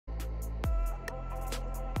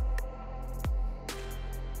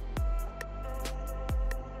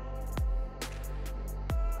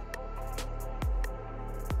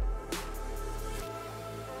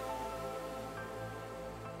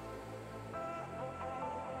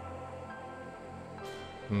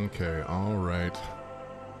Okay, alright.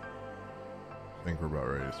 I think we're about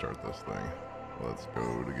ready to start this thing. Let's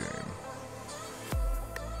go to game.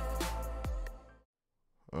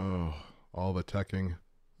 Oh, all the teching.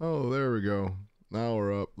 Oh, there we go. Now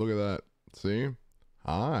we're up. Look at that. See?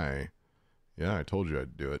 Hi. Yeah, I told you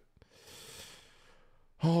I'd do it.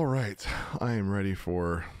 Alright, I am ready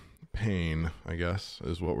for pain, I guess,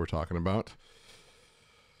 is what we're talking about.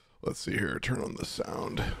 Let's see here. Turn on the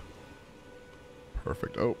sound.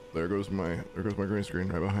 Perfect. Oh, there goes my green screen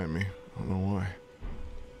right behind me. I don't know why.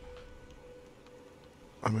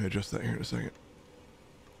 I may adjust that here in a second.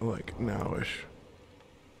 Like now-ish.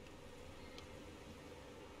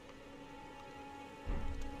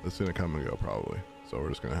 It's gonna come and go probably. So we're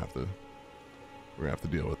just gonna have to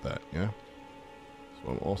deal with that, yeah?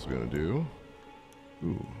 So I'm also gonna do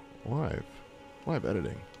live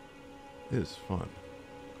editing. It is fun.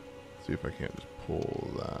 Let's see if I can't just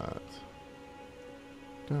pull that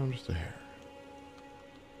down just a hair.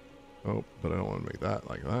 Oh, but I don't want to make that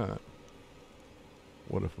like that.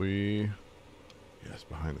 What if we... Yes,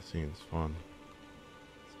 behind the scenes fun.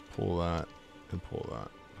 Let's pull that and pull that.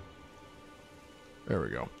 There we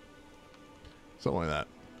go. Something like that.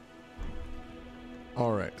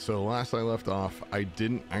 Alright, so last I left off, I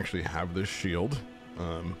didn't actually have this shield.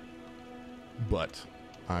 But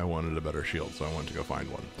I wanted a better shield, so I wanted to go find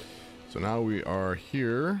one. So now we are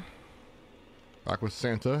here. Back with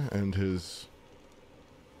Santa and his...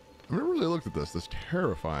 I've never really looked at this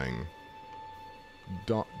terrifying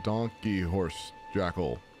donkey, horse,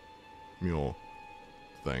 jackal, mule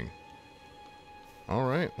thing.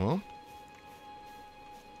 Alright, well.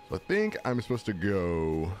 So I think I'm supposed to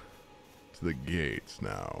go to the gates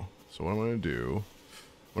now. So what I'm going to do,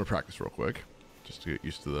 I'm going to practice real quick. Just to get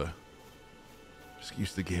used to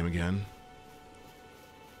the game again.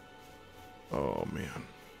 Oh, man.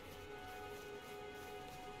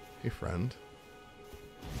 Hey, friend.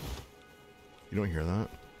 You don't hear that?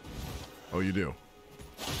 Oh, you do.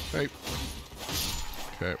 Hey.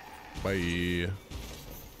 Okay. Bye.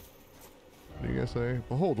 What do you guys say?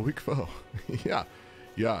 Behold, a weak foe. Yeah.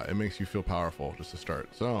 Yeah, it makes you feel powerful just to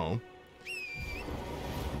start. So,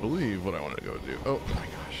 I believe what I want to go do. Oh, my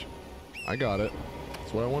gosh. I got it.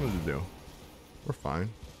 That's what I wanted to do. We're fine.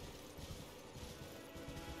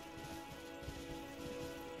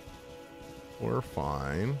 We're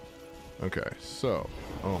fine. Okay, so,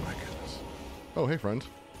 oh my goodness. Oh, hey, friend.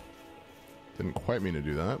 Didn't quite mean to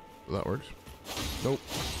do that, but that works. Nope.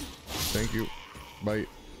 Thank you. Bye.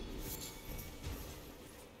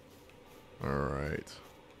 Alright.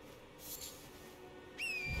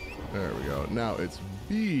 There we go. Now it's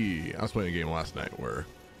B. I was playing a game last night where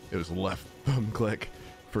it was left thumb click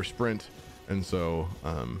for sprint, and so,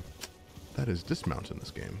 that is dismount in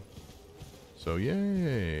this game. So,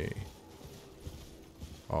 yay.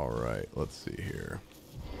 Alright, let's see here.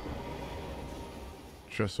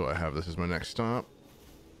 Just so I have this as my next stop,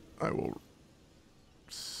 I will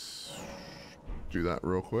do that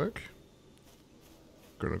real quick.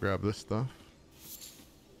 Gonna grab this stuff.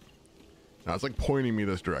 Now it's like pointing me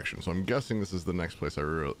this direction, so I'm guessing this is the next place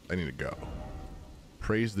I need to go.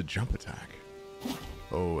 Praise the jump attack.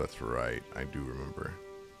 Oh, that's right. I do remember.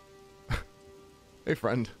 Hey,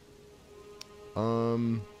 friend.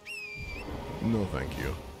 No, thank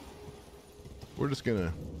you. We're just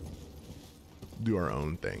gonna do our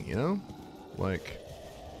own thing, you know? Like,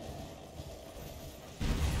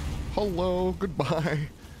 hello, goodbye.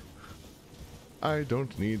 I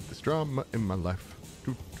don't need this drama in my life.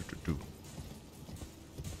 Do, do, do, do.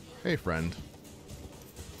 Hey, friend.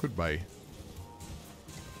 Goodbye.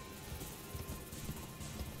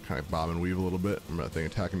 Kind of bob and weave a little bit. Remember that thing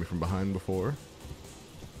attacking me from behind before?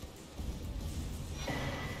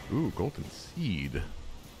 Ooh, golden seed.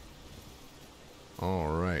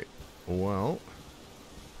 Alright. Well,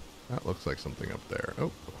 that looks like something up there.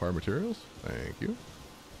 Oh, acquire materials. Thank you.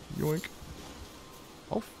 Yoink.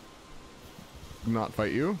 I'll not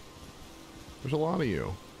fight you. There's a lot of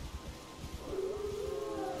you.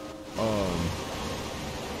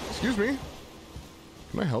 Excuse me.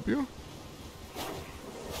 Can I help you?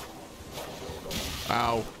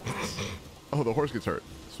 Ow. Oh, the horse gets hurt.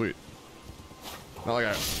 Sweet. Not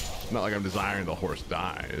like I'm desiring the horse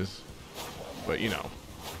dies, but you know.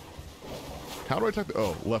 How do I attack the...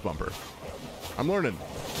 Oh, left bumper. I'm learning.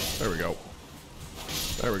 There we go.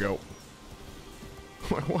 There we go.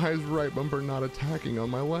 Why is right bumper not attacking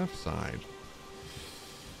on my left side?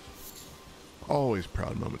 Always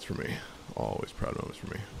proud moments for me. Always proud moments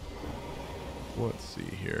for me. Let's see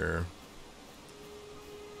here.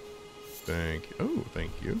 Thank you. Oh,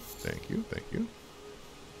 thank you. Thank you. Thank you.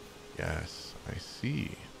 Yes, I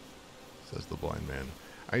see, says the blind man.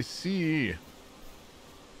 I see.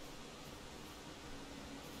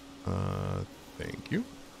 Thank you.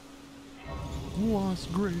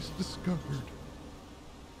 Lost Grace discovered.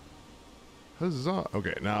 Huzzah.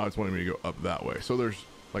 Okay, now it's wanting me to go up that way. So there's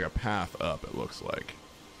like a path up, it looks like.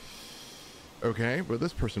 Okay, but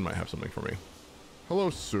this person might have something for me. Hello,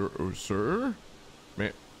 sir. Oh, sir?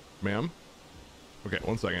 Ma'am? Okay,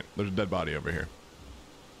 1 second. There's a dead body over here.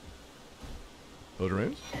 Those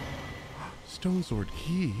remains? Stone sword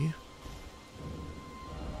key.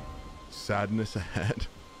 Sadness ahead.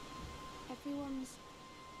 Everyone's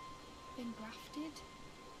been grafted.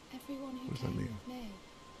 Everyone who What does that came mean? with me.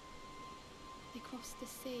 They crossed the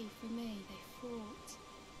sea for me. They fought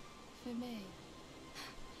for me.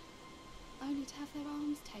 Only to have their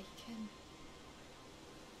arms taken.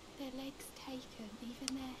 Their legs taken.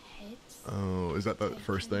 Even their heads. Oh, is that the taken.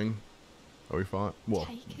 first thing that we fought? Well,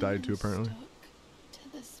 Taken died to and apparently. Stuck to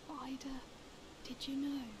the spider. Did you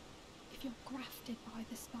know? If you're grafted by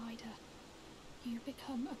the spider, you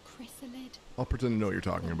become a chrysalid. I'll pretend to know what you're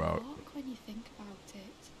talking about. Mark when you think about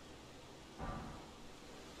it.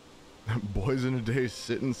 Boys in a day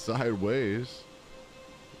sitting sideways.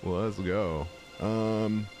 Well, let's go.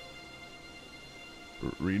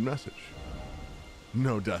 Read message.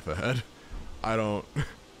 No death ahead. I don't.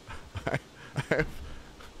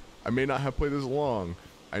 I may not have played this long.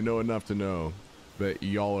 I know enough to know that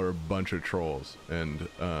y'all are a bunch of trolls, and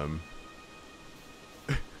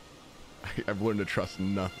I've learned to trust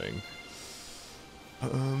nothing.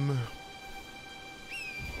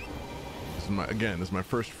 This is my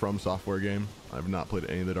first From Software game. I've not played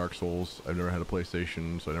any of the Dark Souls. I've never had a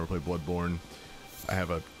PlayStation, so I never played Bloodborne. I have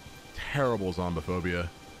a terrible zombophobia.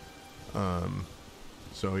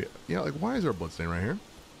 So yeah, like, why is there a bloodstain right here?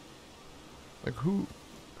 Like,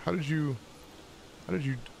 how did you,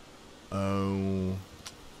 oh,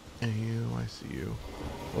 I see you.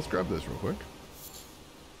 Let's grab this real quick.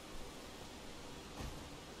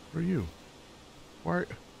 What are you? Why?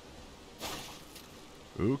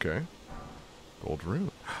 Okay. Gold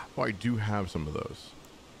rune. Oh, I do have some of those.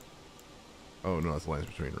 Oh, no, that's Lance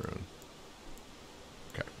Between rune.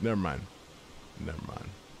 Okay, never mind. Never mind.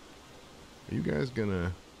 Are you guys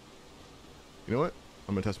gonna... You know what?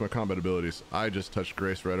 I'm gonna test my combat abilities. I just touched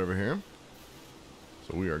Grace right over here.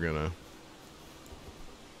 So we are gonna...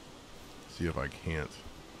 see if I can't...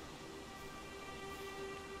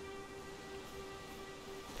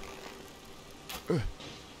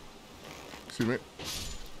 Excuse me.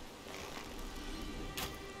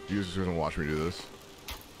 You guys are gonna watch me do this.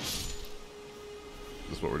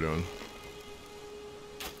 This is what we're doing.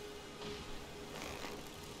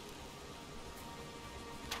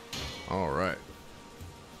 All right.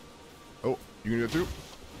 Oh, you gonna get through?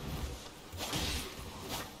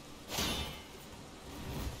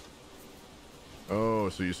 Oh,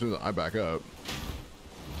 so as soon as I back up.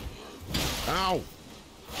 Ow!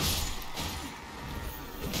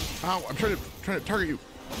 Ow! I'm trying to target you.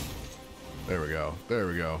 There we go. There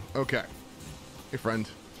we go. Okay. Hey, friend.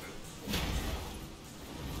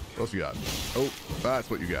 What else you got? Oh, that's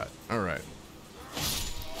what you got. All right.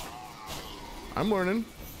 I'm learning.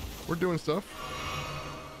 We're doing stuff.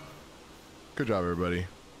 Good job, everybody.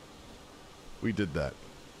 We did that.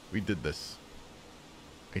 We did this.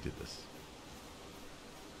 I did this.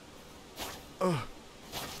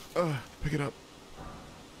 Pick it up.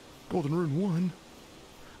 Golden Rune 1.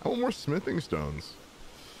 I want more smithing stones.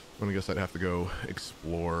 I guess I'd have to go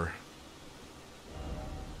explore.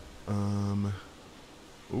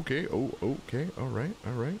 Okay. Oh, okay. All right.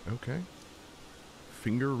 All right. Okay.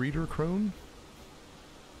 Finger reader crone?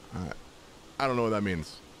 I don't know what that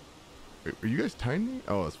means. Are you guys tiny?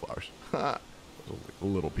 Oh, that's flowers. Ha! Those are like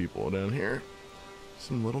little people down here.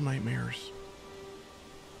 Some little nightmares.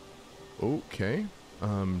 Okay.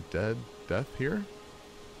 Death here.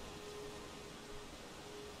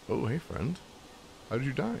 Oh, hey, friend. How did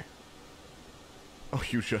you die? Oh,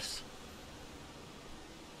 you just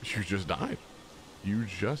died. You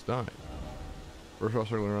just died. First off,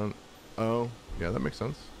 circling around. Oh, yeah, that makes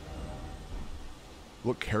sense.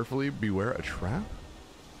 Look carefully, beware a trap?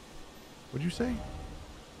 What'd you say?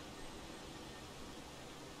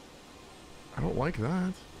 I don't like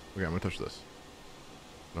that. Okay, I'm gonna touch this.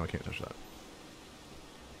 No, I can't touch that.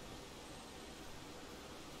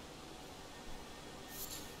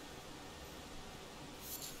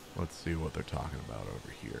 Let's see what they're talking about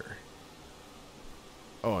over here.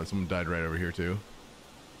 Oh, and someone died right over here too.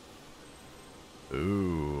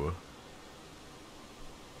 Ooh.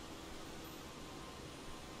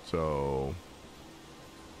 So,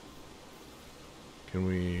 can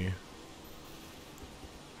we...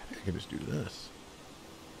 I think I can just do this.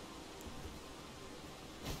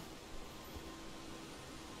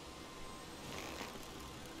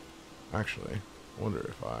 Actually, I wonder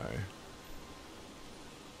if I...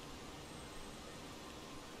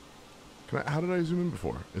 How did I zoom in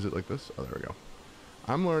before? Is it like this? Oh, there we go.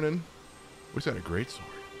 I'm learning. We got a great sword.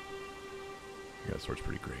 Yeah, that sword's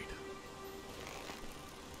pretty great.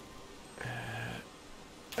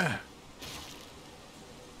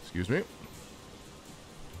 Excuse me.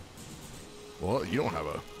 Well, you don't have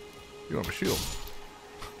a shield.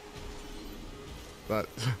 That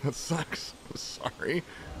sucks. I'm sorry.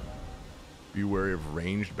 Be wary of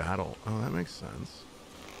ranged battle. Oh, that makes sense.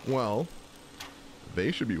 Well,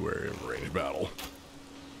 they should be wary of ranged battle.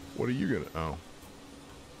 What are you gonna... Oh.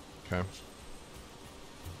 Okay.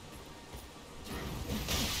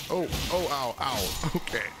 Oh, ow, ow.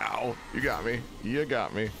 Okay, ow. You got me. You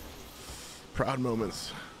got me. Proud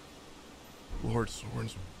moments. Lord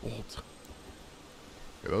Soren's Bolt.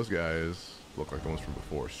 Okay, those guys look like the ones from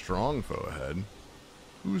before. Strong foe ahead.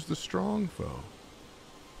 Who's the strong foe?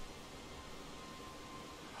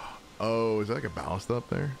 Oh, is that like a ballista up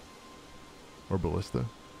there? Or ballista?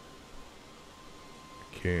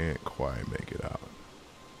 I can't quite make it out.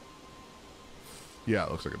 Yeah,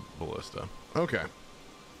 it looks like a ballista. Okay.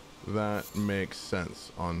 That makes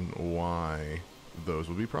sense on why those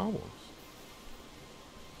would be problems.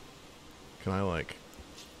 Can I, like...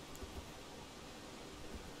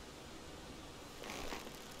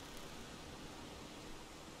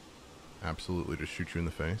 absolutely just shoot you in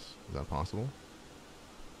the face? Is that possible?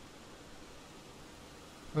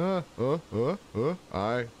 I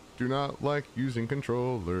do not like using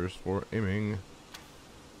controllers for aiming.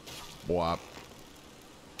 Bwop.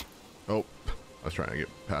 Oh, I was trying to get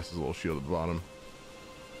past his little shield at the bottom.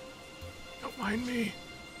 Don't mind me.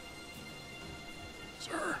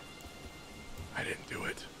 Sir, I didn't do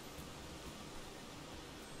it.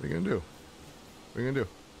 What are you gonna do? What are you gonna do?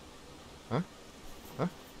 Huh? Huh?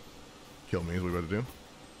 Kill me is what we're about to do?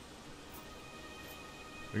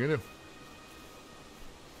 What are you gonna do?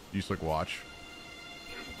 You just like watch.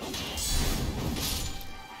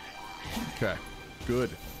 Okay. Good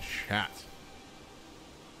chat.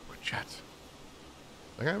 Good chat.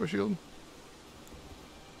 That guy have a shield?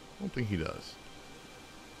 I don't think he does.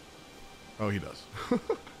 Oh, he does.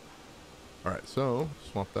 Alright, so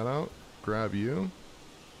swap that out. Grab you.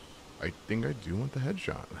 I think I do want the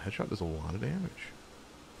headshot. The headshot does a lot of damage.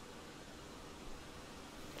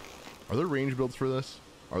 Are there range builds for this?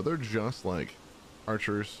 Are there just like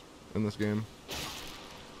archers in this game?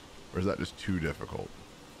 Or is that just too difficult?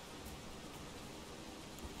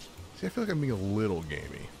 See, I feel like I'm being a little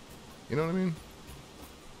gamey. You know what I mean?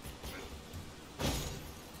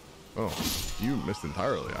 Oh, you missed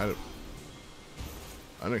entirely. I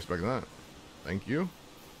didn't expect that. Thank you.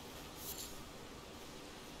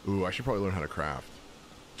 Ooh, I should probably learn how to craft.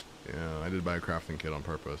 Yeah, I did buy a crafting kit on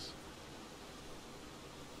purpose.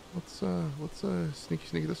 Let's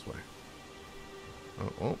sneaky this way.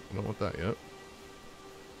 Oh, I don't want that yet.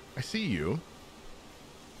 I see you.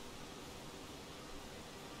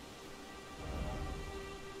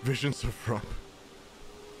 Visions of Rump.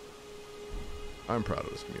 I'm proud of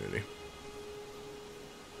this community.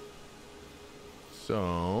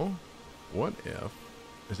 So, what if...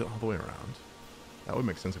 is it all the way around? That would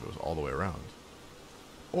make sense if it was all the way around.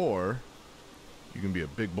 Or, you can be a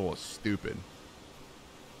big bowl of stupid.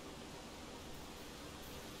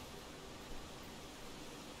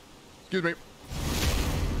 Excuse me.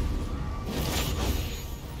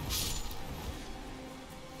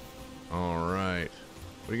 Alright.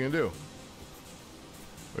 What are you gonna do?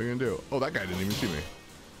 What are you gonna do? Oh, that guy didn't even see me.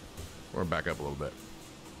 We're gonna back up a little bit.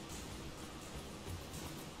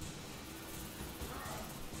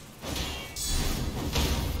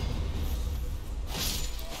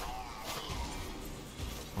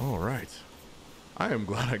 Alright. I am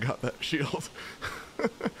glad I got that shield.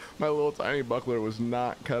 My little tiny buckler was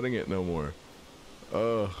not cutting it no more.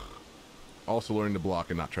 Ugh. Also learning to block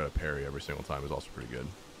and not try to parry every single time is also pretty good.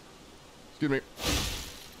 Excuse me.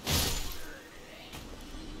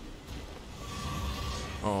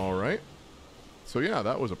 Alright. So yeah,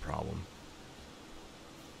 that was a problem.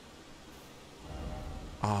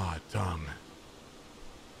 Ah, dung.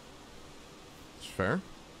 It's fair.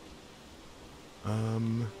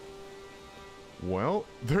 Well,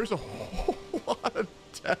 there's a whole lot of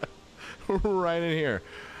death right in here.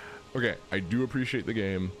 Okay, I do appreciate the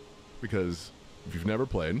game because if you've never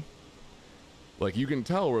played, like, you can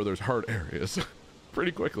tell where there's hard areas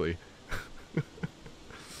pretty quickly.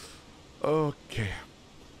 Okay.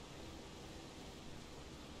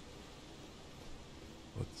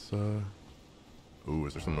 Let's, ooh,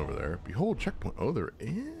 is there something over there? Behold, checkpoint. Oh, there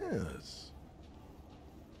is.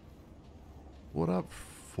 What up,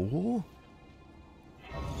 fool?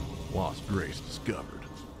 Lost Grace discovered.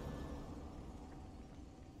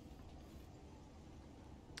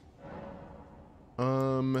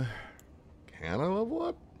 Can I level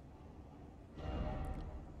up?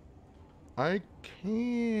 I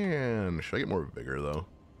can. Should I get more vigor though?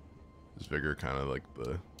 Is vigor kind of like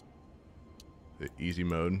the easy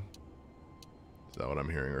mode? Is that what I'm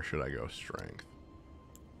hearing, or should I go strength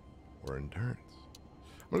or endurance?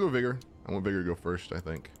 I'm gonna go vigor. I want vigor to go first, I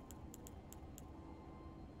think.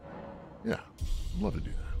 Yeah, I'd love to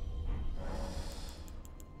do that.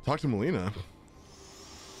 Talk to Melina.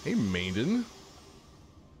 Hey, maiden.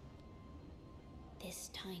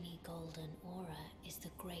 This tiny golden aura is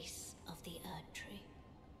the grace of the Earth Tree.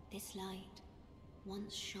 This light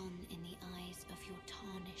once shone in the eyes of your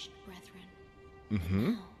tarnished brethren.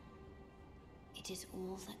 Mm-hmm. Now, it is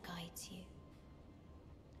all that guides you.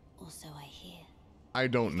 Also, I hear. I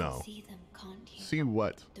don't You know. can see them, can't you? See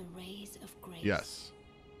what? The rays of grace. Yes.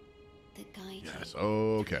 That guide Yes. you.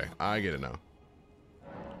 Okay. I get it now.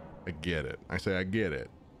 I get it. I say I get it.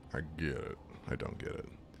 I get it. I don't get it.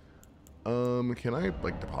 Can I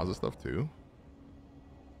like deposit stuff too?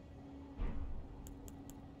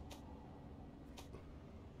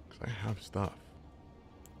 Cause I have stuff.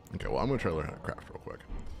 Okay, well I'm gonna try to learn how to craft real quick.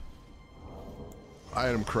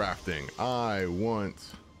 Item crafting. I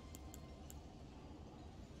want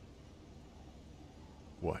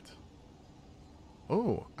what?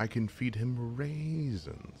 Oh, I can feed him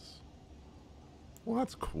raisins. Well,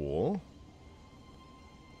 that's cool.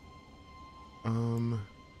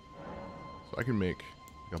 So I can make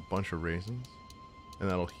like, a bunch of raisins, and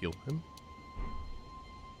that'll heal him.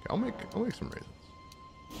 Okay, I'll make some raisins.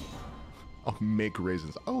 I'll make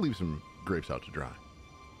raisins. I'll leave some grapes out to dry.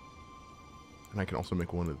 And I can also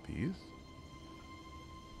make one of these.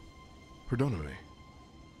 Perdoname.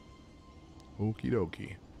 Okie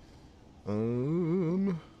dokie.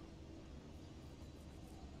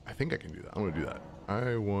 I think I can do that. I'm gonna do that.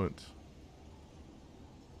 I want.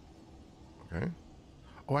 Okay.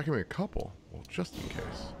 Oh, I can make a couple. Well, just in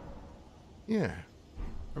case. Yeah.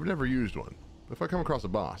 I've never used one. But if I come across a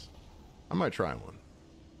boss, I might try one.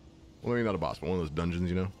 Well, maybe not a boss, but one of those dungeons,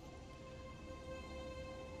 you know?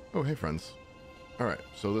 Oh, hey, friends. Alright,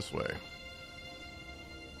 so this way.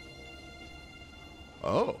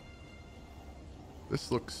 Oh.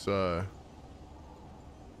 This looks, Oh,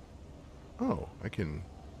 I can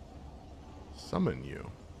summon you.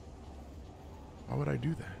 Why would I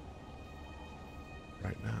do that?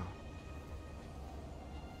 Right now.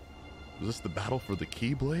 Is this the battle for the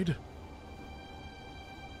Keyblade?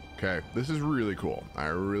 Okay, this is really cool. I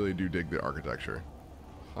really do dig the architecture.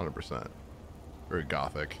 100%. Very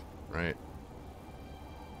gothic, right?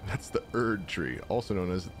 That's the Erd Tree, also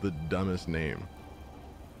known as the dumbest name.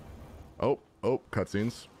 Oh,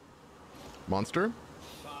 cutscenes. Monster?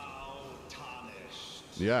 Foul tarnished.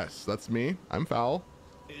 Yes, that's me. I'm Foul.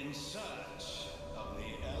 In search of the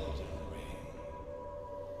Elden Ring.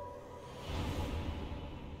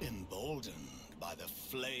 Emboldened by the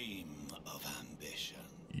flame of ambition.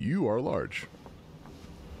 You are large.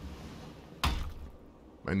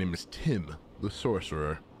 My name is Tim, the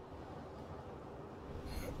Sorcerer.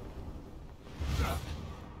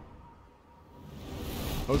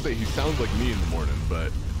 I would say he sounds like me in the morning,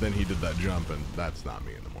 but then he did that jump, and that's not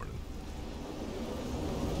me in the morning.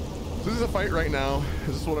 So this is a fight right now.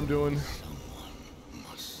 Is this what I'm doing? Someone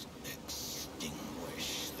must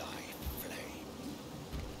extinguish thy flame.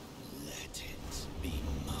 Let it be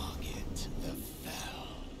Margit the Fell.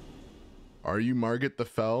 Are you Margit the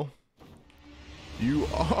Fell? You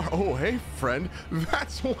are. Oh, hey, friend.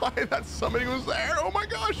 That's why that summoning was there. Oh my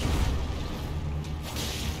gosh.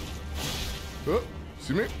 Oh,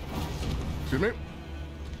 excuse me. Excuse me.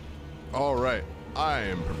 All right. I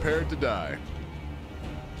am prepared to die.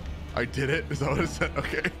 I did it. Is that what it said?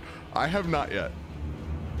 Okay. I have not yet.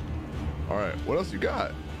 All right. What else you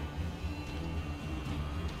got?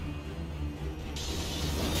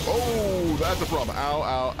 Oh, that's a problem. Ow,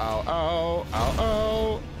 ow, ow, ow, ow,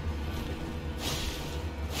 ow.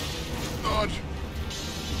 Dodge.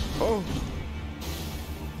 Oh.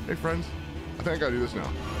 Hey, friends. I think I gotta do this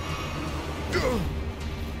now. Ugh.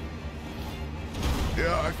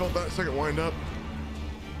 Yeah, I felt that second wind up.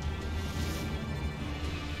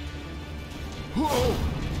 Whoa!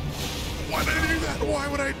 Why did I do that? Why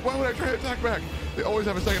would I try to attack back? They always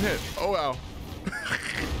have a second hit. Oh wow.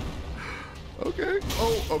 Okay.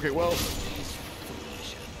 Oh, okay, well.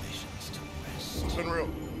 It's unreal.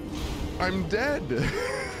 I'm dead.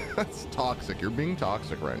 That's toxic. You're being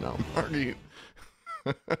toxic right now, Margit.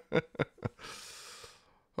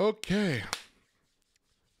 Okay.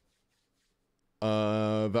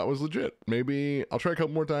 that was legit. Maybe I'll try a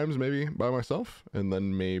couple more times, maybe by myself, and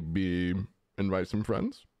then maybe invite some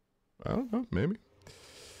friends. I don't know, maybe.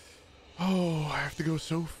 Oh, I have to go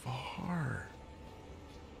so far.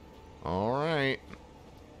 All right.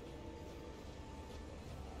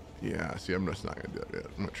 Yeah, see, I'm just not gonna do that yet.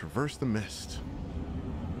 I'm gonna traverse the mist.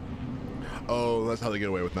 Oh, that's how they get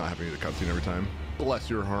away with not having to do the cutscene every time. Bless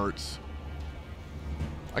your hearts.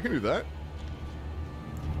 I can do that.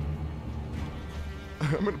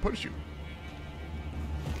 I'm gonna punch you.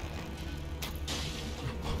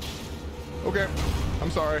 Okay,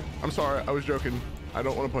 I'm sorry. I'm sorry. I was joking. I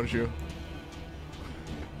don't want to punch you.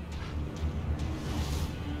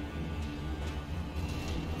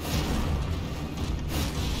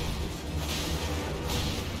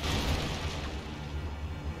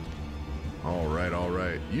 All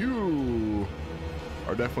right. You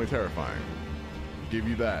are definitely terrifying. Give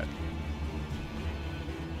you that.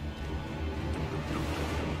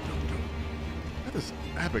 Got this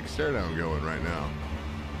epic stare down going right now.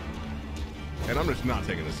 And I'm just not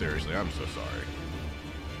taking this seriously. I'm so sorry.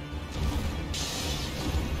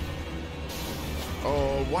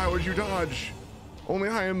 Oh, why would you dodge? Only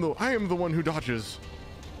I am the one who dodges.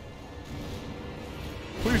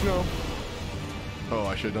 Please no. Oh,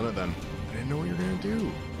 I should have done it then. I didn't know what you were gonna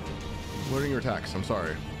do. Learning your attacks. I'm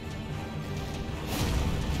sorry.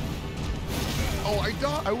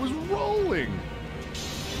 Oh, I was rolling.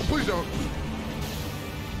 Oh, please don't.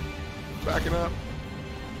 Backing up.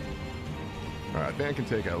 All right, I think I can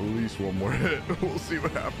take at least one more hit. We'll see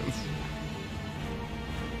what happens.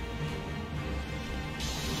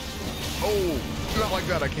 Oh, not like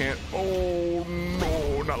that I can't. Oh,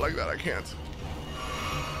 no, not like that I can't.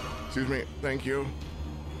 Excuse me, thank you.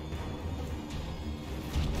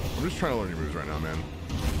 I'm just trying to learn your moves right now, man.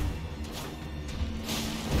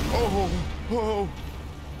 Oh, oh.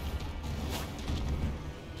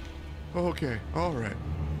 Okay, all right.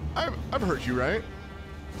 I've hurt you, right?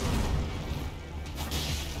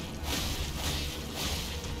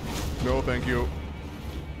 No, thank you.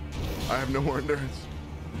 I have no more endurance.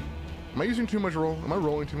 Am I using too much roll? Am I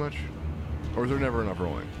rolling too much? Or is there never enough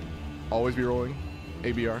rolling? Always be rolling?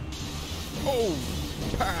 ABR? Oh,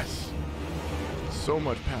 pass. So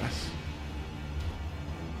much pass.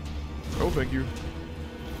 Oh, thank you.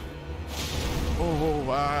 Oh,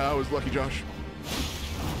 I was lucky, Josh.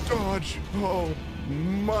 Dodge. Oh,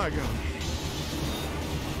 my gosh.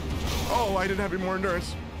 Oh, I didn't have any more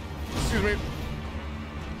endurance. Excuse me.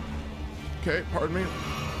 Okay, pardon me.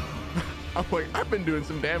 I'm like, I've been doing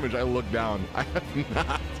some damage. I look down. I have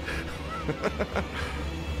not.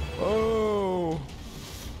 Oh.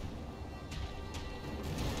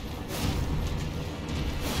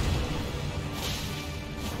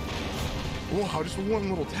 Wow, just one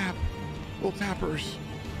little tap. Little tappers.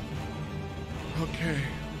 Okay.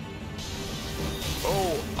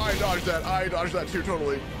 Oh, I dodged that. I dodged that too,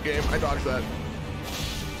 totally. Game, I dodged that.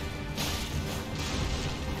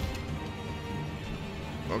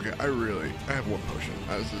 Okay, I have one potion.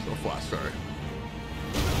 This is no flask, sorry.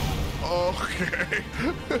 Okay.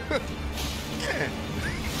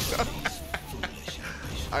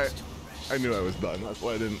 I knew I was done. That's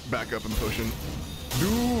why I didn't back up and potion.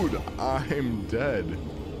 Dude, I'm dead.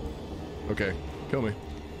 Okay, kill me.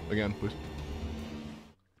 Again, please.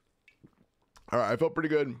 Alright, I felt pretty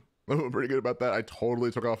good. I felt pretty good about that. I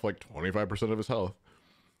totally took off like 25% of his health.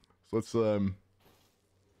 So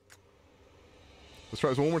let's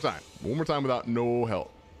try this one more time. One more time without no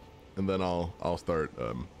help. And then I'll start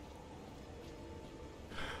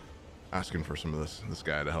asking for some of this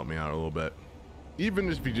guy to help me out a little bit. Even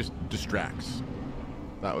if he just distracts.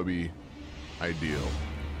 That would be ideal.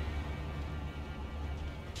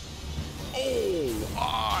 Oh,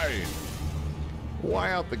 why?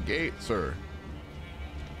 Why out the gate, sir?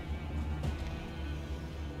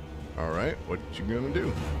 All right, what you gonna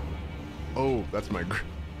do? Oh, that's my...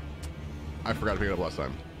 I forgot to pick it up last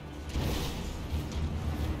time.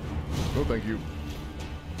 No, thank you.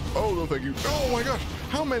 Oh, no, thank you. Oh my gosh,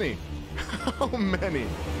 how many? How many?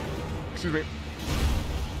 Excuse me.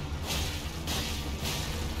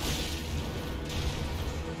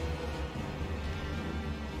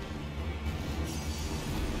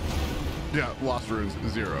 Yeah, lost runes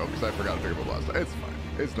 0 because I forgot to pick it up last time. It's fine.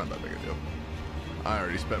 It's not that big a deal. I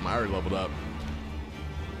already leveled up.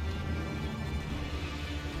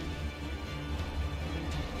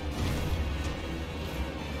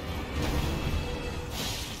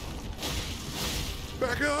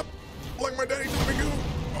 Back up! Like my daddy told me to.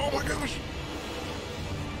 Oh my gosh!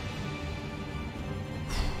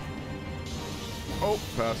 Oh,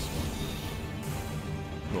 pass.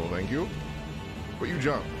 No, thank you. But you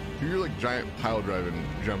jump. Do your like giant pile drive and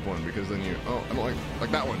jump one, because then you, oh, I don't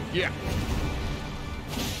like that one. Yeah.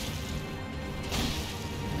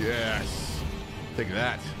 Yes. Take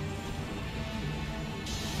that.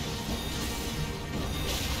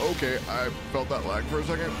 Okay, I felt that lag for a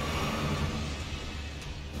second.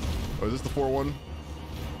 Oh, is this the 4-1?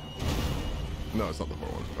 No, it's not the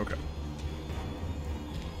 4-1. Okay.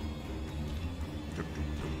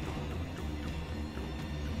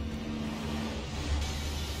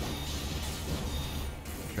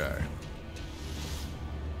 Okay.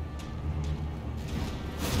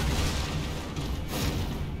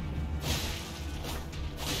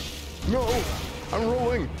 No! I'm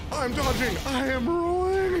rolling! I'm dodging! I am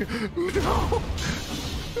rolling! No!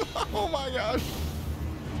 Oh my gosh!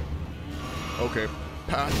 Okay,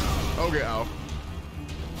 pass. Okay, ow.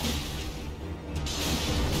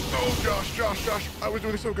 Oh, Josh, I was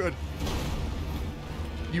doing so good.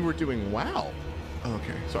 You were doing wow.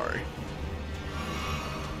 Okay, sorry.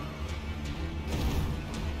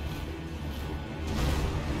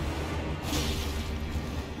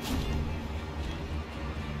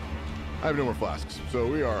 I have no more flasks, so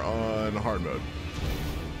we are on hard mode.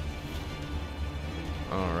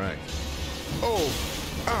 All right. Oh,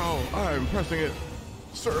 ow, I'm pressing it,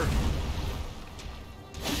 sir.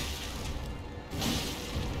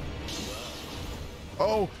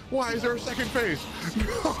 Oh, why is there a second phase?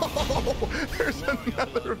 No, there's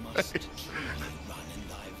another phase.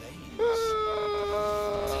 No,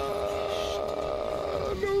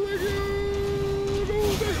 thank you.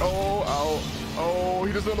 No, thank you. Oh, ow. Oh,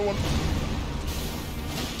 he does another one.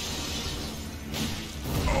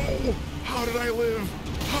 Oh, how did I live?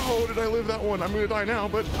 How did I live that one? I'm gonna die now,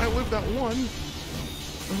 but I lived that one.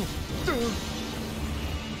 Oh,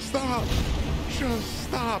 stop. Just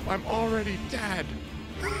stop. I'm already dead.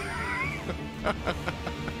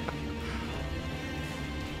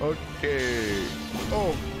 Okay.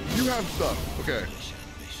 Oh, you have stuff. Okay.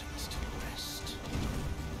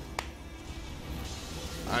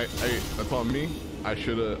 That's on me. I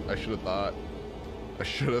should have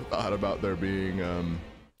thought about there being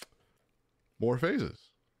more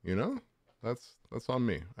phases, you know? That's on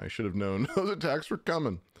me. I should have known those attacks were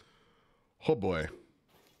coming. Oh boy.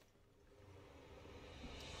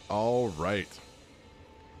 All right.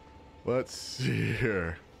 Let's see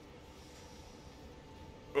here.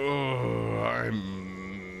 Oh,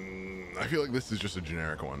 I feel like this is just a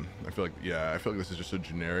generic one. I feel like this is just a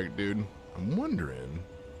generic dude. I'm wondering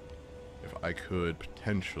if I could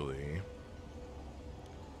potentially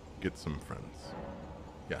get some friends.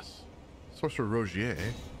 Yes. Sorcerer Rogier.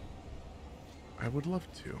 I would love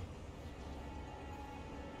to.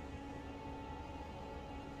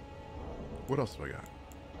 What else do I got?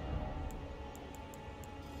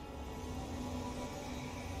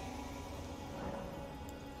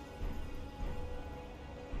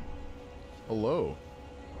 Hello.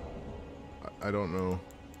 I don't know.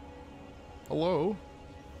 Hello.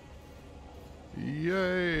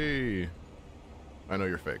 Yay. I know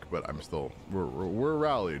you're fake, but I'm still, we're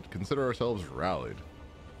rallied. Consider ourselves rallied.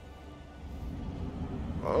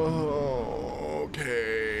 Oh,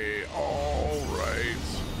 okay. All right.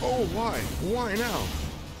 Oh, why? Why now?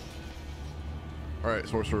 All right,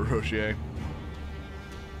 Sorcerer Rochier.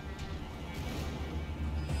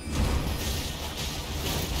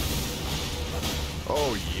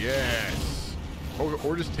 Oh, yes.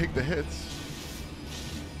 Or just take the hits.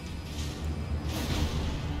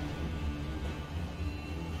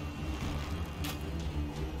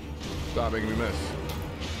 Stop making me miss.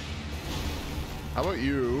 How about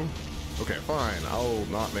you? Okay, fine. I'll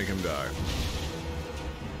not make him die.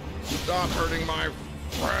 Stop hurting my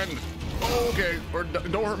friend. Oh, okay. Or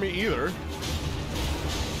don't hurt me either.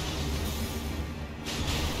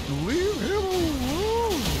 Leave him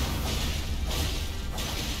alone.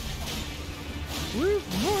 Leave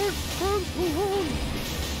my friends alone.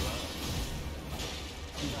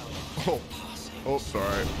 Oh,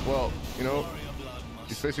 sorry. Well, you know,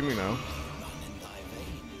 he's facing me now.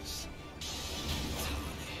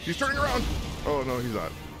 He's turning around. Oh, no, he's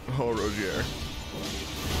not. Oh, Rogier.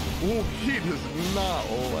 Oh, he does not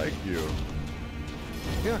like you.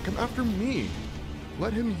 Yeah, come after me.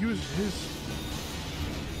 Let him use his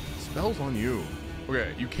spells on you.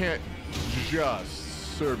 Okay, you can't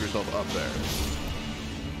just serve yourself up there.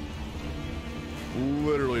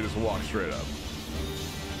 Literally just walk straight up.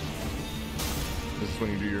 This is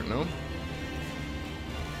when you do your, no?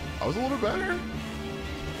 I was a little better.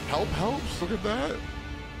 Help helps, look at that.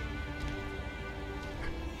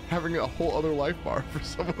 Having a whole other life bar for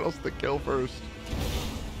someone else to kill first.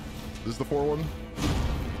 This is the 4-1.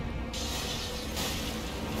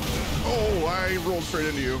 Oh, I I rolled straight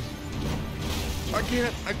into you. I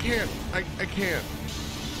can't. I can't.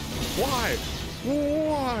 Why?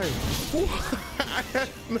 Why?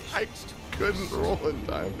 I couldn't roll in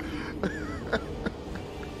time.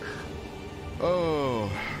 Oh.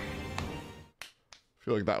 I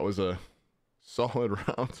feel like that was a solid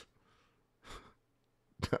round.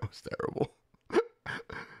 That was terrible.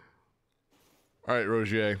 All right,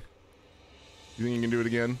 Rogier. You think you can do it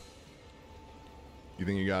again? You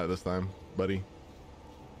think you got it this time, buddy?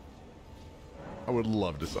 I would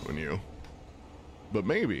love to summon you. But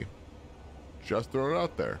maybe. Just throw it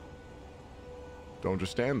out there. Don't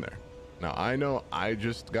just stand there. Now, I know I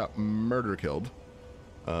just got murder killed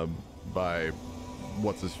by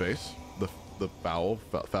what's his face? The foul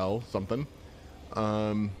something.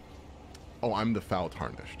 Oh, I'm the foul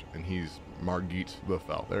tarnished, and he's Margit the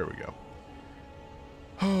foul. There we go.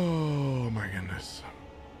 Oh my goodness.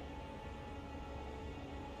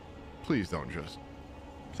 Please don't just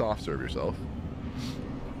soft serve yourself.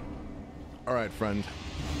 All right, friend.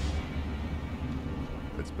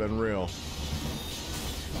 It's been real.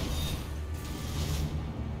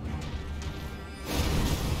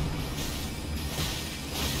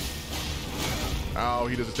 Ow,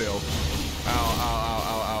 he does a tail. Ow, ow, ow,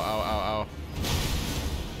 ow, ow, ow, ow, ow.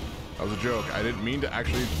 That was a joke. I didn't mean to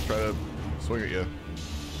actually try to swing at you. It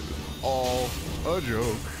was all a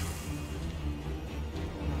joke.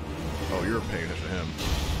 Oh, you're paying attention to him.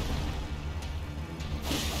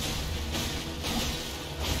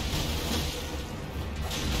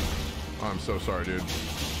 Oh, I'm so sorry, dude.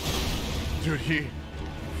 Dude, he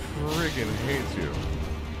friggin' hates you.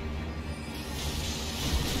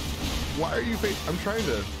 Why are you I'm trying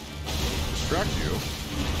to distract you.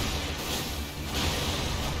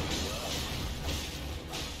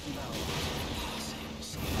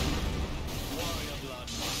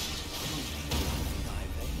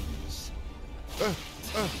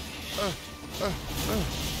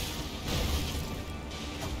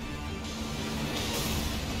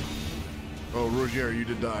 Oh, Rogier, you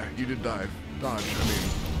did die. You did dive. Dodge, I mean.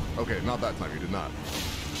 Okay, not that time, you did not.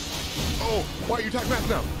 Oh, why you attack back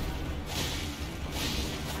now?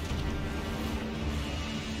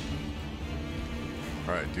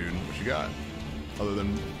 Alright, dude, what you got? Other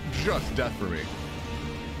than just death for me.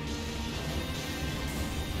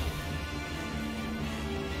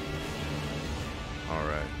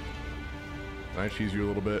 Alright. Can I cheese you a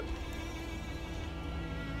little bit?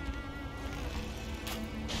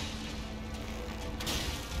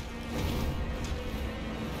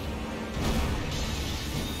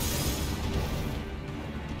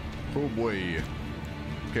 Oh boy.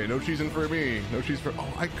 Okay, no cheesing for me. No cheese for...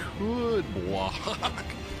 Oh, I could block.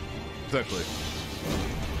 Essentially.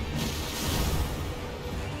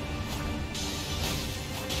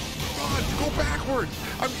 Dodge, go backwards.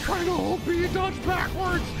 I'm trying to hold B and dodge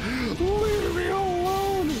backwards. Leave me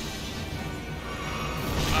alone.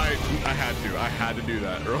 I had to do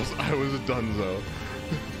that, or else I was a donezo.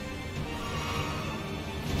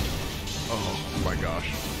 Oh my gosh.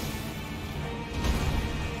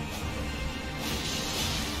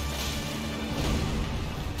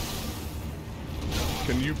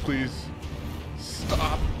 Can you please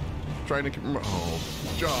stop trying to keep... Oh,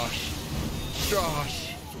 Josh.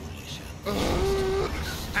 Josh.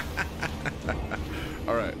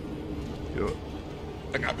 All right. You know,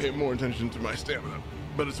 I gotta pay more attention to my stamina,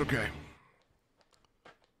 but it's okay.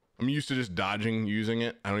 I'm used to just dodging using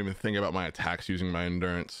it. I don't even think about my attacks using my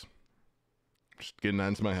endurance. Just getting that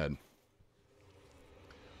into my head.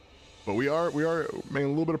 But we are making a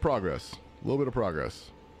little bit of progress. A little bit of progress.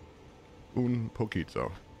 Un poquito.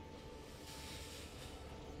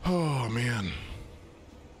 Oh man.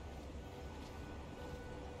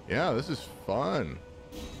 Yeah, this is fun.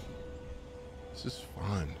 This is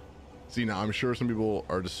fun. See, now I'm sure some people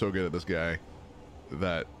are just so good at this guy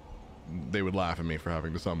that they would laugh at me for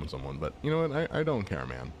having to summon someone, but you know what? I don't care,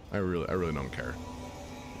 man. I really don't care.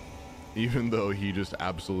 Even though he just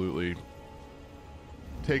absolutely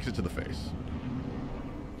takes it to the face.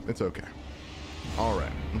 It's okay. All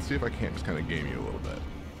right, let's see if I can't just kind of game you a little bit.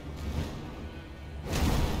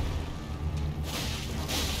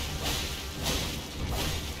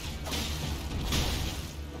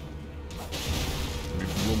 Be a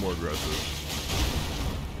little more aggressive.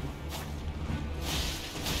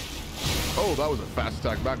 Oh, that was a fast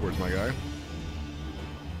attack backwards, my guy.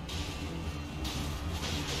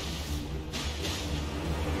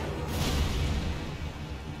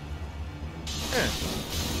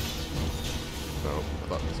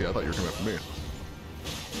 No, I thought you were coming after me.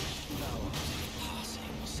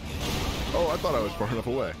 Oh, I thought I was far enough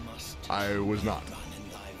away. I was not.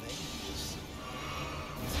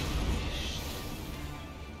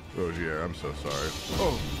 Rogier, I'm so sorry.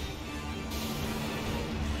 Oh!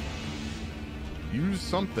 Use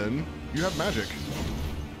something. You have magic.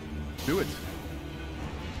 Do it.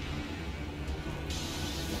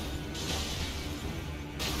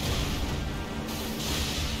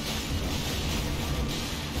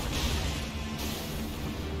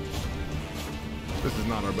 This is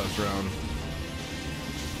not our best round.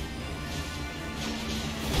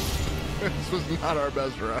 This was not our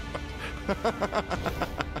best round.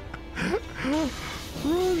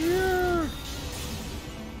 Rogier!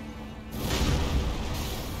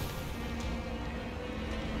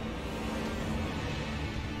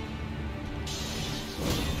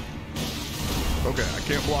 Okay, I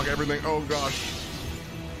can't block everything. Oh gosh.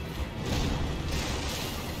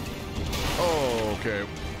 Oh, okay.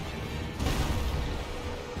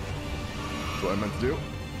 That's what I meant to do.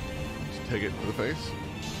 Just take it to the face.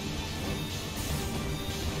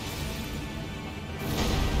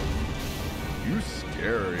 You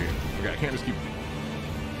scary. Okay, I can't just keep...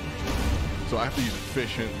 So I have to use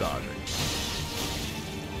efficient dodging.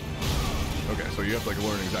 Okay, so you have to like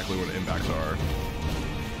learn exactly what the impacts are.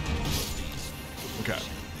 Okay.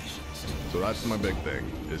 So that's my big thing,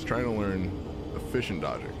 is trying to learn efficient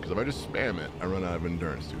dodging. Because if I just spam it, I run out of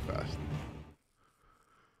endurance too fast.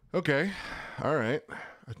 Okay. Alright.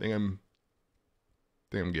 I think I'm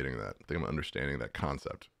getting that. I think I'm understanding that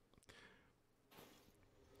concept.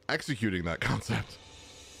 Executing that concept.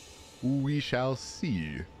 We shall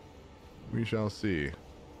see. We shall see.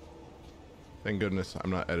 Thank goodness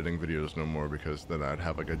I'm not editing videos no more, because then I'd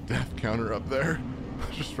have like a death counter up there.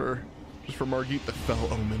 just for Margit the Fell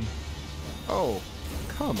Omen. Oh,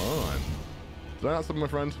 come on. Did I not summon my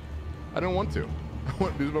friend? I don't want to. I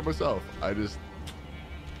want to do this by myself. I just...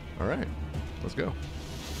 Alright, let's go.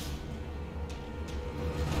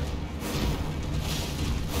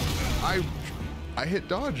 I hit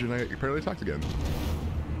dodge and I apparently attacked again.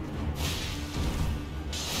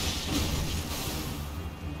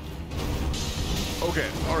 Okay,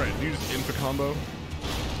 alright, you just infa combo?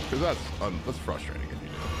 Because that's frustrating if you do.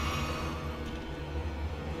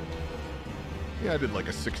 Yeah, I did like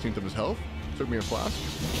a 16th of his health. Took me a flask.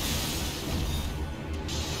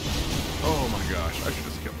 Oh my gosh, I should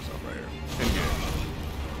just kill myself right here. In game.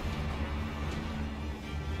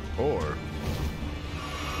 Or...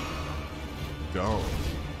 don't.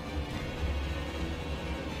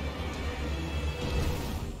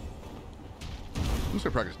 I'm just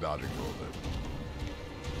gonna practice dodging a little bit.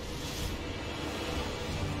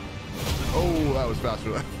 Oh, that was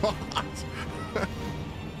faster than I thought.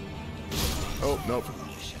 Oh, nope.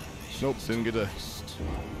 Nope, didn't get to...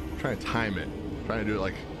 trying to time it. Trying to do it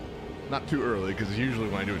like... not too early, because usually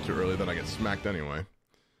when I do it too early, then I get smacked anyway.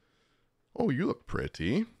 Oh, you look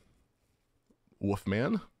pretty.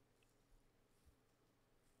 Wolfman.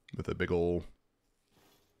 With a big old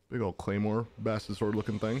claymore bastard sword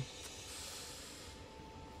looking thing.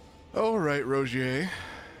 Alright, Rogier.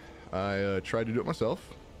 I tried to do it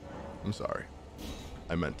myself. I'm sorry.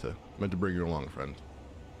 I meant to bring you along, friend.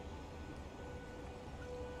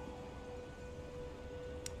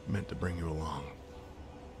 Meant to bring you along.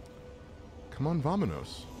 Come on,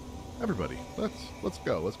 Vamonos. Everybody, let's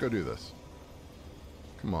go. Let's go do this.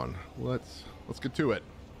 Come on, let's get to it.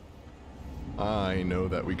 I know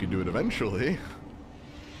that we could do it eventually.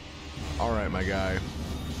 Alright, my guy.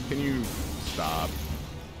 Can you stop?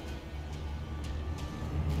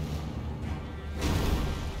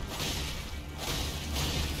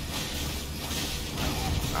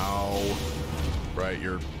 Ow. Right,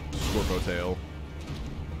 your Scorpo tail.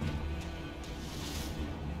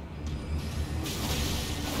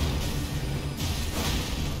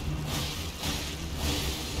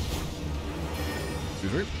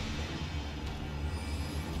 Excuse me.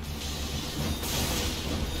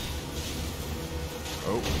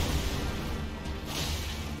 Oh.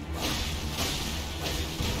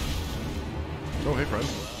 Oh, hey, friend.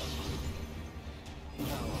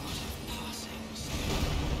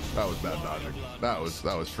 That was bad dodging. That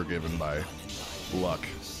was forgiven by luck.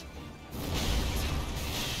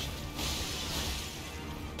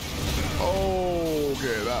 Oh,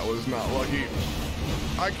 okay, that was not lucky.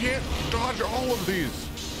 I can't dodge all of these.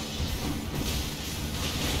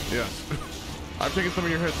 Yes. I've taken some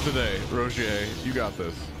of your hits today, Rogier. You got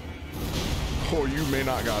this. Or you may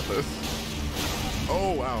not got this.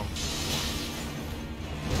 Oh, wow.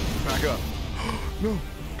 Back up. No,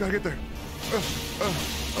 gotta get there.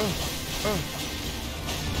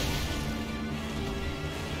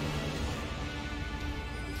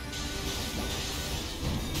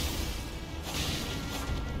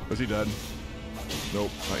 Is he dead?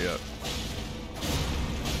 Nope, not yet.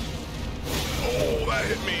 Oh, that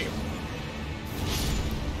hit me.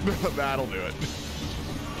 That'll do it.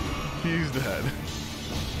 He's dead.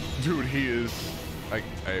 Dude, he is... I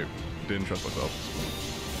didn't trust myself.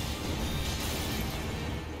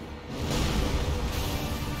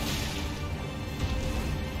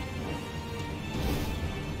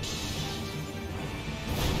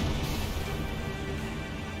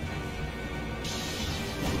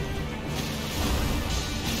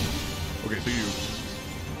 Okay, so you...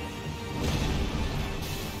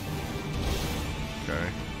 Okay.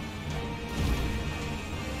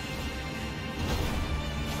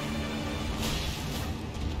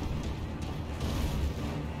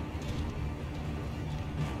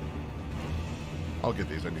 I'll get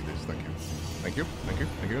these. I need these. Thank you. Thank you. Thank you.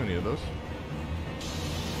 Thank you. I needed those.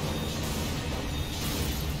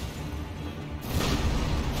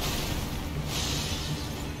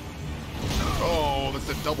 Oh, that's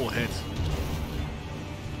a double hit.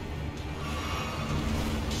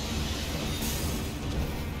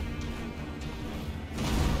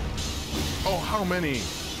 Oh, how many?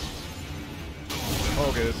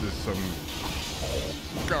 Okay, this is some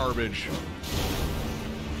garbage.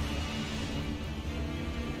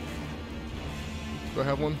 Do I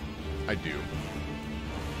have one? I do.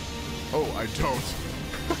 Oh, I don't.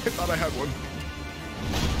 I thought I had one.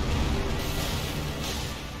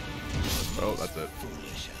 Oh, that's it.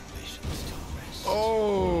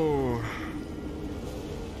 Oh.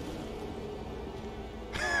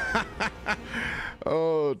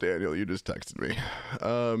 Oh, Daniel, you just texted me.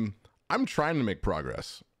 I'm trying to make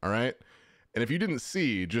progress, all right? And if you didn't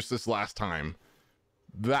see just this last time,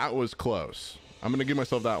 that was close. I'm going to give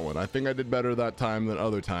myself that one. I think I did better that time than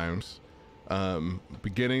other times.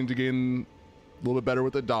 Beginning to get a little bit better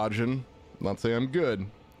with the dodging. Not saying I'm good.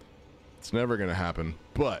 It's never going to happen,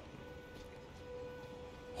 but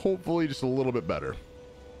hopefully just a little bit better.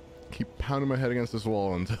 Keep pounding my head against this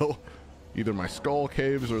wall until either my skull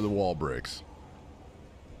caves or the wall breaks.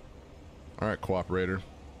 All right, cooperator.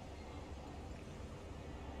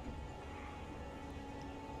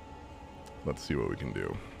 Let's see what we can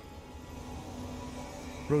do.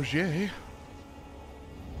 Roger.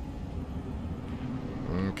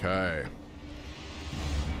 Okay.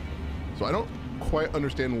 So I don't quite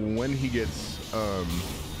understand when he gets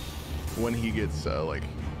like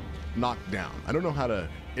knocked down. I don't know how to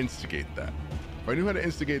instigate that. If I knew how to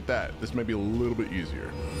instigate that, this might be a little bit easier.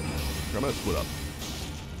 I'm gonna split up.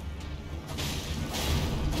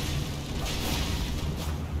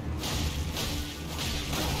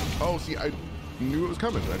 Oh, see, I knew it was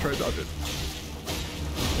coming. I tried to dodge it.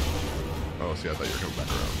 Oh, see, I thought you were coming back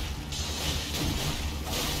around.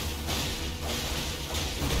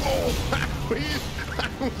 Oh, please!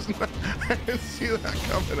 I didn't see that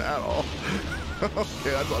coming at all.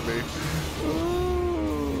 Okay, that's on me.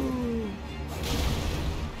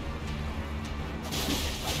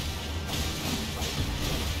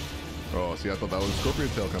 Oh, see, I thought that was a scorpion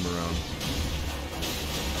tail coming around.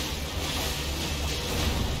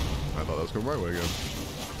 I thought that was coming my way again.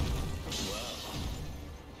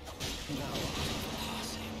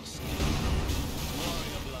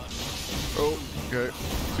 Oh, okay.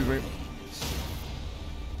 Excuse me.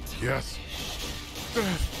 Yes.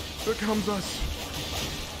 Death becomes us.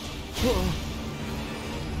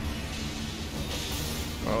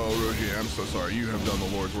 Oh, Roger, I'm so sorry. You have done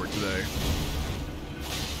the Lord's work today.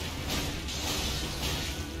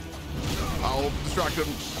 I'll distract him.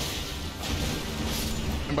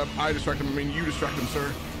 And by I distract him, I mean you distract him,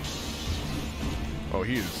 sir. Oh,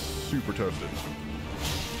 he is super toasted.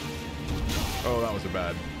 Oh, that was a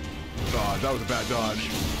bad dodge. That was a bad dodge.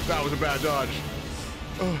 That was a bad dodge.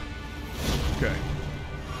 Okay.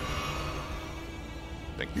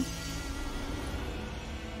 Thank you.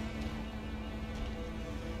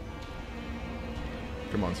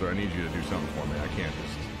 Come on, sir. I need you to do something for me. I can't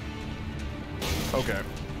just... Okay.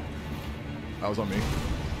 That was on me.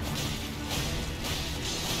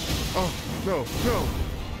 Oh, no, no.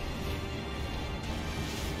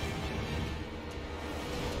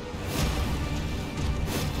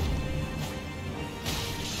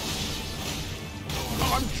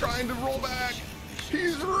 Oh, I'm trying to roll back.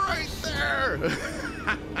 He's right there.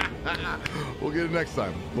 We'll get it next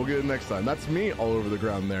time. We'll get it next time. That's me all over the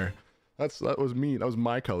ground there. That was me. That was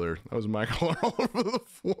my color. That was my color all over the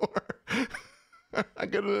floor. I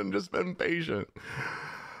could have just been patient.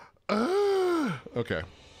 Okay.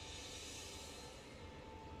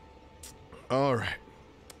 All right.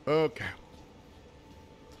 Okay.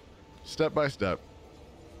 Step by step.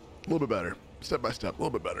 A little bit better. Step by step. A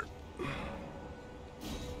little bit better.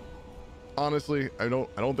 Honestly, I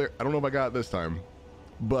don't know if I got it this time,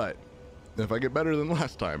 but if I get better than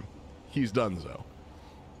last time, he's done so.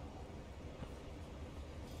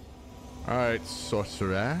 Alright,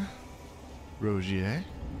 sorcerer. Rogier.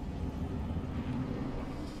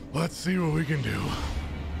 Let's see what we can do.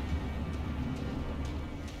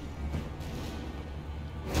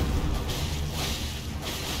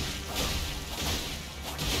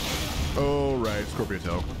 Oh, right, Scorpio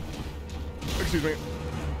Tail. Excuse me.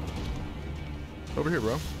 Over here,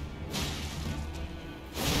 bro.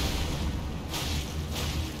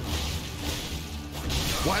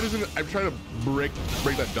 Why doesn't it... I'm trying to break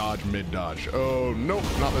that dodge mid-dodge. Oh, nope,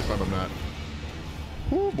 not this time I'm not.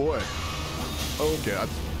 Oh, boy. Okay,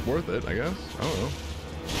 that's worth it, I guess. I don't know.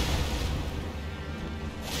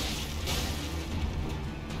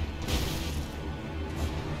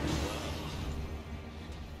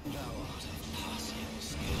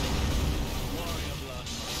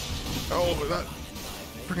 Oh, that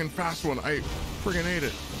freaking fast one. I freaking ate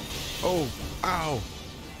it. Oh, ow.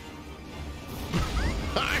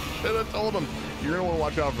 I should have told him. You're going to want to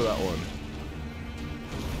watch out for that one.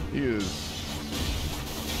 He is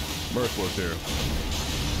merciless here.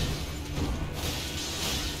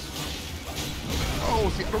 Oh,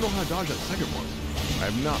 see, I don't know how to dodge that second one. I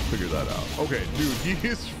have not figured that out. Okay, dude, he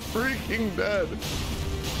is freaking dead.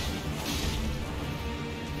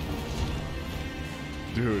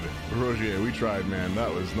 Dude, Rogier, we tried, man.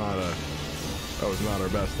 That was not our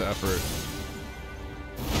best effort.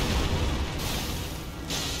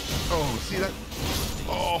 Oh, see that?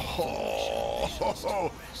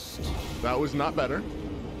 Oh, that was not better.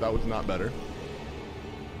 That was not better.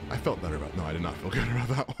 I felt better about. No, I did not feel good about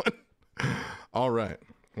that one. All right,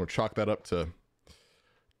 we'll chalk that up to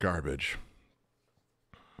garbage.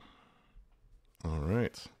 All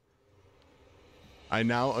right. I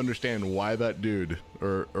now understand why that dude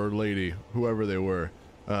or lady, whoever they were,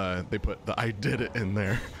 they put the "I did it" in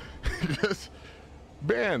there. Because,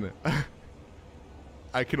 man,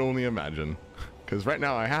 I can only imagine. Because right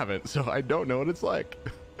now I haven't, so I don't know what it's like.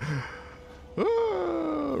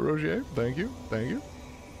 Rogier, thank you, thank you.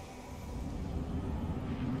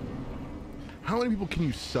 How many people can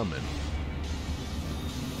you summon?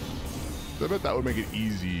 I bet that would make it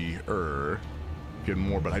easier. Get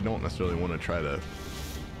more, but I don't necessarily want to try to.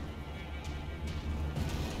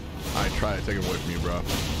 I try to take it away from you, bro.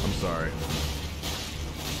 I'm sorry.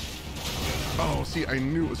 Oh, see, I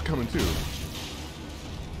knew it was coming too.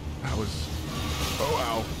 That was. Oh,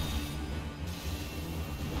 ow.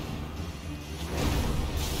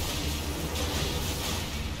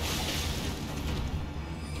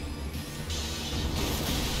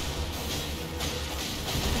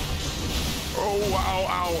 Oh, ow,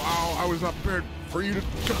 ow, ow. I was not prepared for you to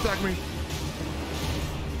come attack me.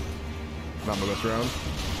 Not my best round.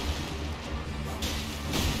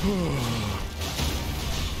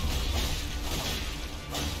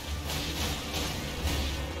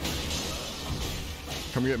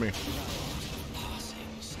 Come get me.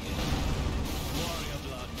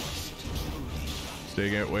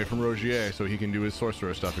 Stay away from Rogier so he can do his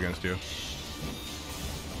sorcerer stuff against you.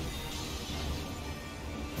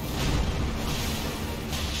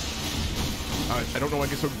 I don't know why I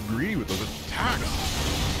get so greedy with those attacks.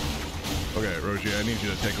 Okay, Rogier, I need you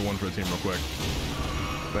to take a one for the team real quick.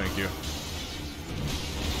 Thank you.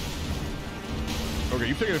 Okay,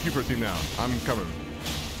 you've taken a few for the team now. I'm coming.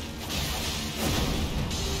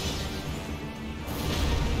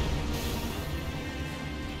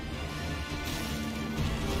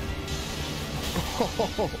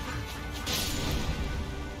 Oh.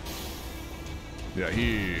 Yeah,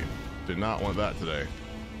 he did not want that today.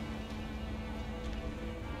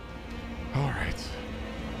 All right.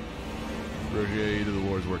 Rogier, you did the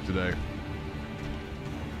Lord's work today.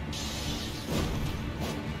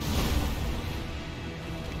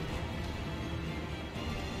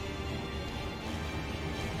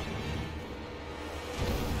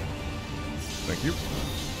 Thank you.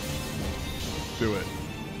 Do it.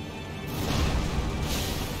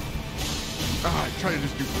 Ah, I try to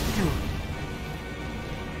just do.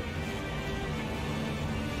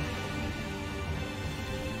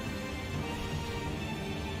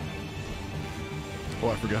 Oh,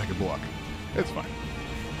 I forgot I could block. It's fine.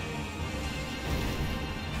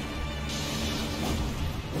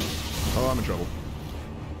 Oh, I'm in trouble.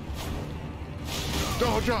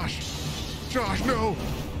 Oh, Josh! Josh, no!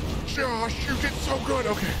 Josh, you did so good!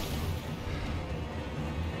 Okay.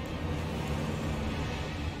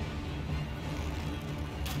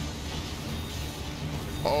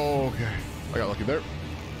 Oh, okay. I got lucky there.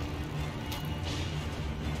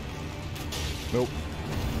 Nope.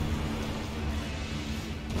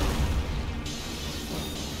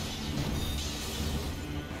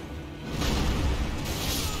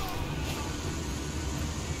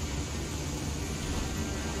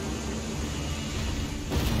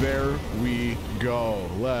 There we go.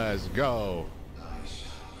 Let's go.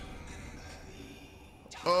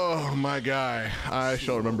 Oh, my guy. I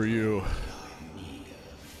shall remember you.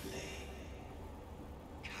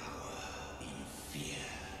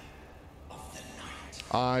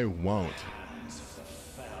 I won't.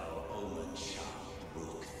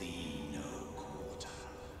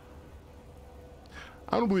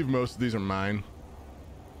 I don't believe most of these are mine.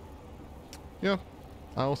 Yeah,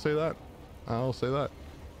 I'll say that. I'll say that.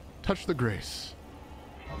 Touch the grace.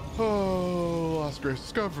 Oh, lost grace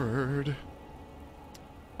discovered.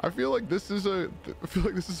 I feel like this is a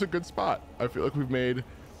good spot. I feel like we've made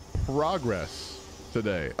progress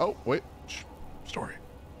today. Oh, wait. Shh. Story.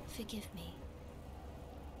 Forgive me.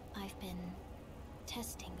 I've been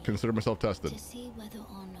testing you. Consider myself tested. To see whether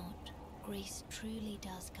or not grace truly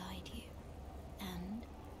does guide you, and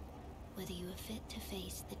whether you are fit to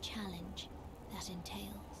face the challenge that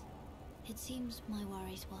entails. It seems my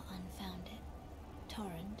worries were unfounded.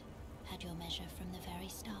 Torrent had your measure from the very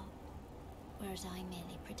start, whereas I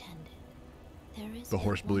merely pretended. There is The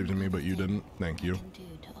horse believed in me, but you didn't. Thank you. I can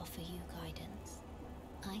do to offer you guidance.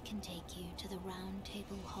 I can take you to the Round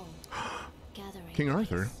Table Hall, gathering King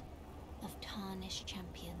Arthur of tarnished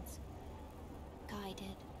champions,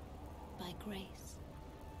 guided by grace.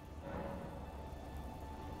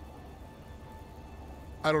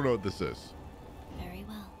 I don't know what this is. Very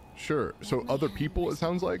well. Sure. So Let my other hand people, it rest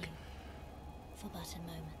sounds upon like. you for but a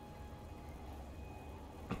moment.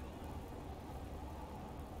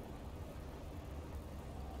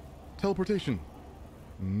 Teleportation.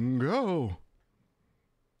 Go.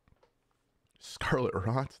 Scarlet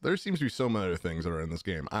Rot. There seems to be so many other things that are in this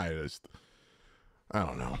game. I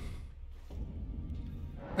don't know.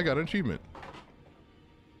 I got an achievement.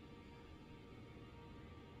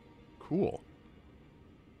 Cool.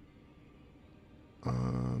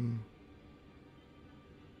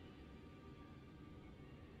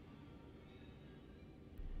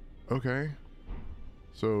 Okay.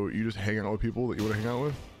 So you just hang out with people that you want to hang out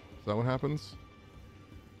with? Is that what happens?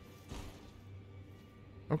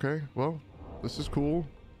 Okay, well, this is cool.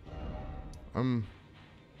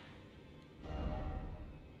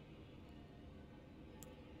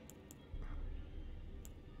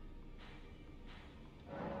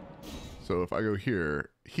 So if I go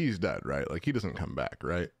here, he's dead, right? Like, he doesn't come back,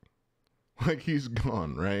 right? Like, he's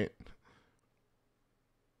gone, right?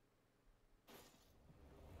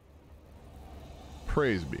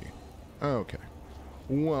 Praise be. Okay.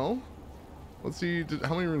 Well, let's see.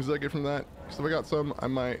 How many runes did I get from that? Because if I got some, I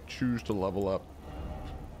might choose to level up.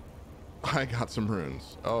 I got some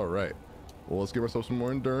runes. All right. Well, let's give ourselves some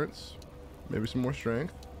more endurance. Maybe some more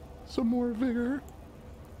strength. Some more vigor.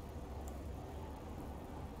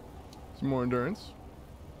 Some more endurance.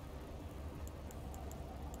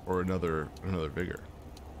 Or another vigor.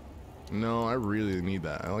 No, I really need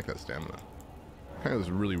that. I like that stamina. Kind of this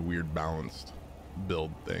really weird balanced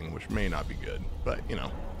build thing, which may not be good, but you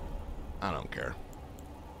know, I don't care.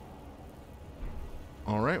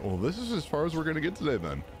 All right, well, this is as far as we're gonna get today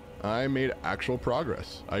then. I made actual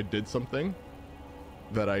progress. I did something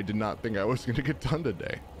that I did not think I was gonna get done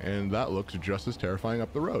today, and that looks just as terrifying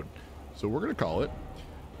up the road. So we're gonna call it.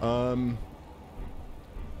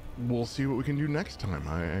 We'll see what we can do next time.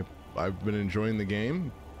 I've been enjoying the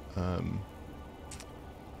game,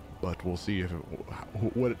 but we'll see if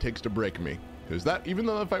what it takes to break me. Because that, even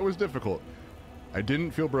though the fight was difficult, I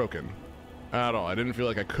didn't feel broken at all. I didn't feel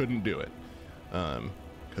like I couldn't do it.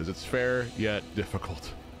 Because it's fair yet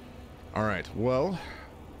difficult. All right, well,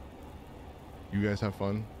 you guys have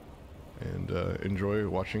fun and enjoy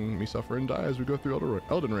watching me suffer and die as we go through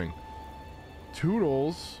Elden Ring.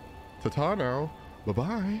 Toodles. Ta-ta now.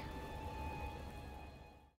 Bye-bye.